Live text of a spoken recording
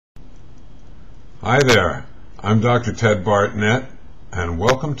Hi there, I'm Dr. Ted Bartnett, and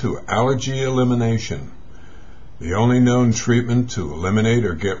welcome to Allergy Elimination, the only known treatment to eliminate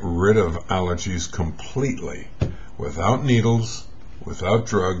or get rid of allergies completely, without needles, without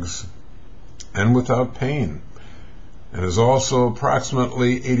drugs, and without pain, and is also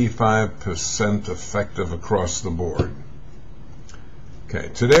approximately 85% effective across the board. Okay,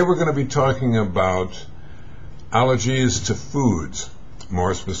 today we're going to be talking about allergies to foods,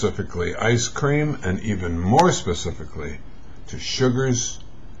 more specifically ice cream, and even more specifically to sugars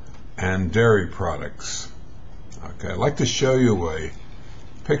and dairy products. Okay, I'd like to show you a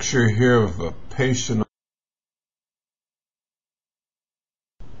picture here of a patient.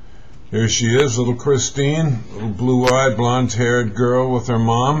 Here she is, little Christine, little blue-eyed, blonde-haired girl with her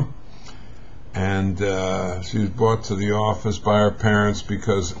mom. And she was brought to the office by her parents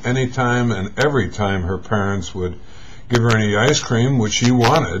because anytime and every time her parents would give her any ice cream, which she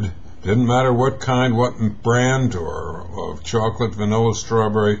wanted, didn't matter what kind, what brand, or of chocolate, vanilla,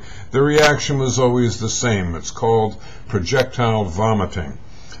 strawberry, the reaction was always the same. It's called projectile vomiting.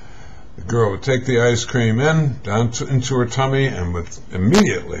 The girl would take the ice cream into her tummy and would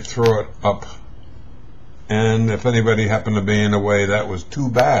immediately throw it up. And if anybody happened to be in the way, that was too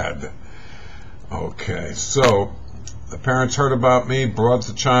bad. Okay, so the parents heard about me, brought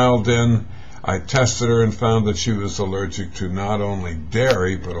the child in. I tested her and found that she was allergic to not only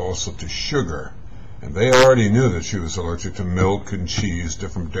dairy, but also to sugar. And they already knew that she was allergic to milk and cheese,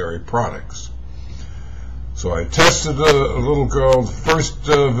 different dairy products. So I tested the little girl. The first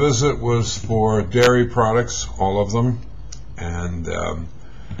visit was for dairy products, all of them. And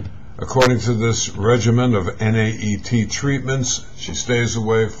according to this regimen of NAET treatments, she stays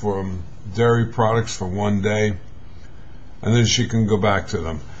away from dairy products for 1 day, and then she can go back to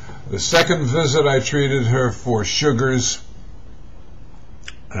them. The second visit, I treated her for sugars,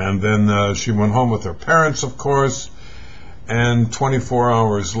 and then she went home with her parents, of course, and 24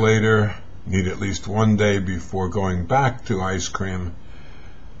 hours later, need at least 1 day before going back to ice cream,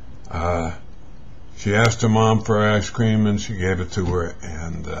 she asked her mom for ice cream, and she gave it to her,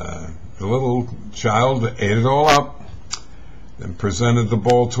 and the little child ate it all up, then presented the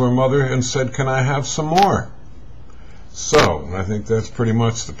bowl to her mother and said, "Can I have some more?" So I think that's pretty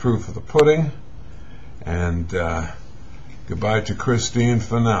much the proof of the pudding. And goodbye to Christine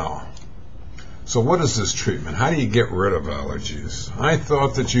for now. So what is this treatment? How do you get rid of allergies? I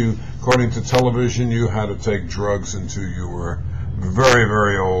thought that you, according to television, you had to take drugs until you were very,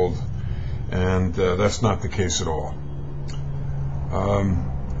 very old. And that's not the case at all.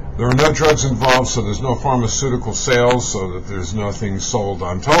 There are no drugs involved, so there's no pharmaceutical sales, so that there's nothing sold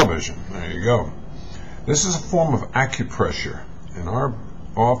on television. There you go. This is a form of acupressure. In our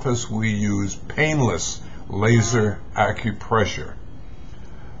office, we use painless laser acupressure.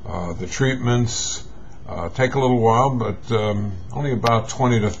 The treatments take a little while, but only about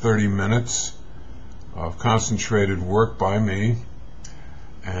 20 to 30 minutes of concentrated work by me.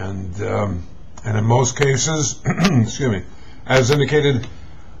 And in most cases, excuse me, as indicated,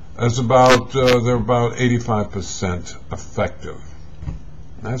 they're about 85% effective.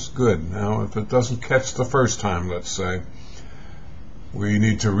 That's good. Now, if it doesn't catch the first time, let's say, we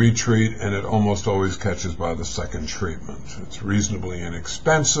need to retreat, and it almost always catches by the second treatment. It's reasonably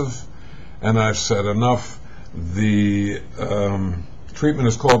inexpensive, and I've said enough. The treatment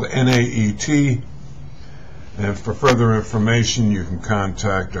is called NAET, and for further information, you can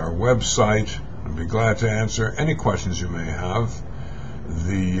contact our website. I'd be glad to answer any questions you may have.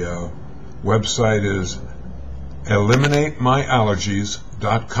 The website is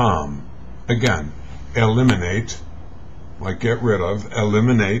eliminatemyallergies.com. Again, eliminate, like get rid of,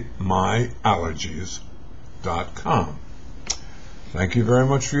 eliminatemyallergies.com. Thank you very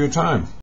much for your time.